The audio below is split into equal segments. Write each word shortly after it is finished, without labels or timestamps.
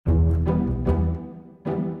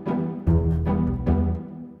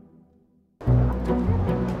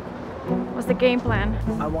the game plan?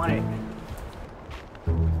 I want it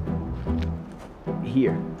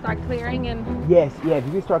here. Start clearing and... Yes, yeah, if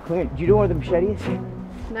you can start clearing. Do you know where the machete is?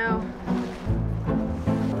 No.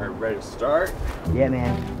 Alright, ready to start? Yeah,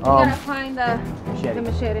 man. You gotta find the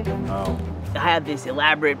machete. Oh. I have this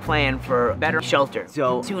elaborate plan for better shelter.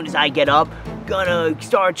 So as soon as I get up, gonna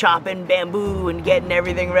start chopping bamboo and getting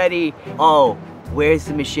everything ready. Oh, where's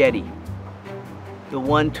the machete? The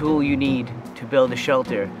one tool you need to build a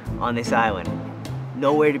shelter on this island.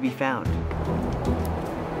 Nowhere to be found. You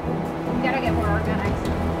gotta get more organized.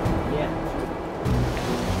 Yeah.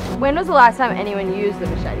 When was the last time anyone used the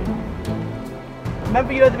machete?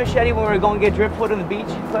 Remember you had the machete when we were going to get driftwood on the beach,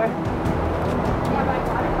 Claire? Yeah, but I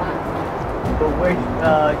got it back. But where, do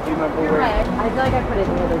you remember You're where? right. I feel like I put it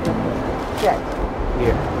near the driftwood. Shit.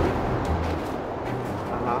 Here.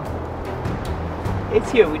 It's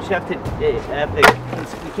here. We just have to.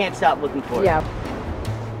 We can't stop looking for it. Yeah.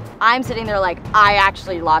 I'm sitting there like, I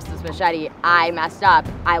actually lost this machete. I messed up.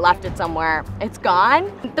 I left it somewhere. It's gone.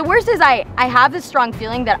 The worst is I have this strong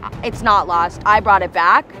feeling that it's not lost. I brought it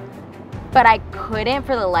back, but I couldn't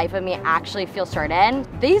for the life of me actually feel certain.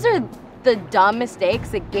 These are the dumb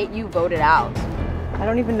mistakes that get you voted out. I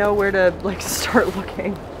don't even know where to like start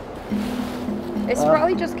looking. It's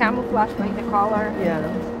probably just camouflage like the collar. Yeah.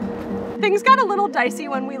 Things got a little dicey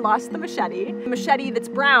when we lost the machete. The machete that's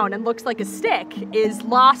brown and looks like a stick is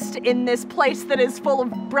lost in this place that is full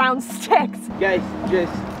of brown sticks. Guys,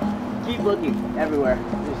 just keep looking everywhere.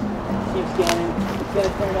 Just keep scanning. It's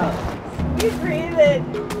gonna turn up. We agree that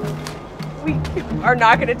we are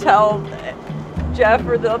not going to tell Jeff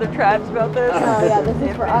or the other tribes about this. Oh yeah, this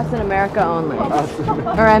is for us in America only.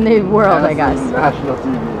 Or in the world, I guess. National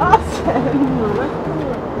TV. Awesome.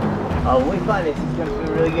 Oh, when we find this, it's gonna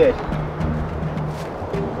feel really good.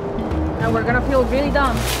 And we're gonna feel really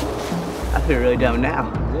dumb. I feel really dumb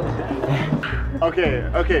now. Okay,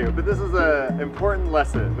 but this is an important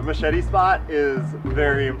lesson. The machete spot is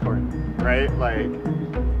very important, right? Like,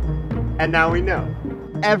 and now we know.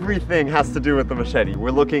 Everything has to do with the machete.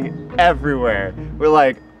 We're looking everywhere. We're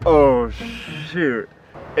like, oh shoot.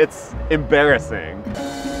 It's embarrassing.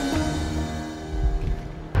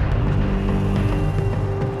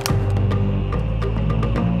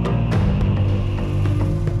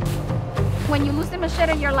 When you lose the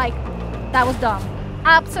machete, you're like, that was dumb.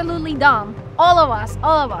 Absolutely dumb. All of us,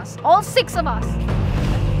 all 6 of us.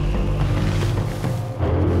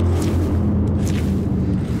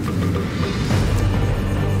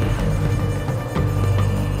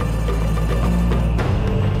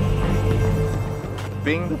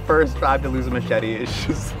 Being the first tribe to lose a machete is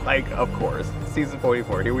just like, of course, season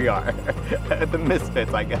 44, here we are. The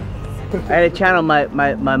misfits, I guess. I had to channel my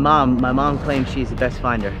mom. My mom claims she's the best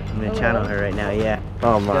finder. I'm gonna channel her right now, yeah.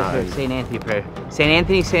 Oh She my. does her St. Anthony prayer. St.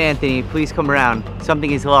 Anthony, please come around.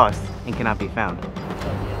 Something is lost and cannot be found.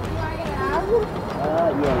 Yeah.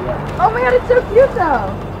 Oh my god, it's so cute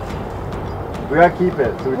though. We gotta keep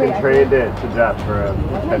it so we can trade it to Jeff for a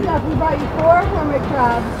machete. Jeff, we brought you 4 hermit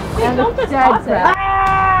crabs and a dead set.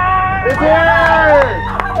 It's here!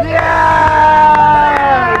 Yes!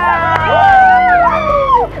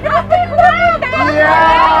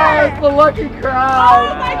 The lucky crab!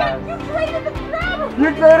 Oh my god, you traded the crab! You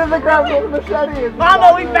traded the crab for the machete! Mama,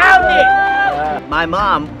 we found it! My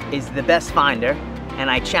mom is the best finder, and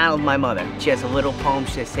I channeled my mother. She has a little poem.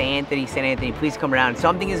 She says, St. Anthony, please come around.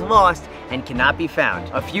 Something is lost and cannot be found.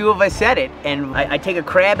 A few of us said it, and I take a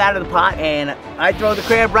crab out of the pot, and I throw the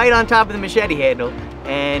crab right on top of the machete handle,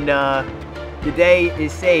 and the day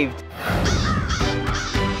is saved.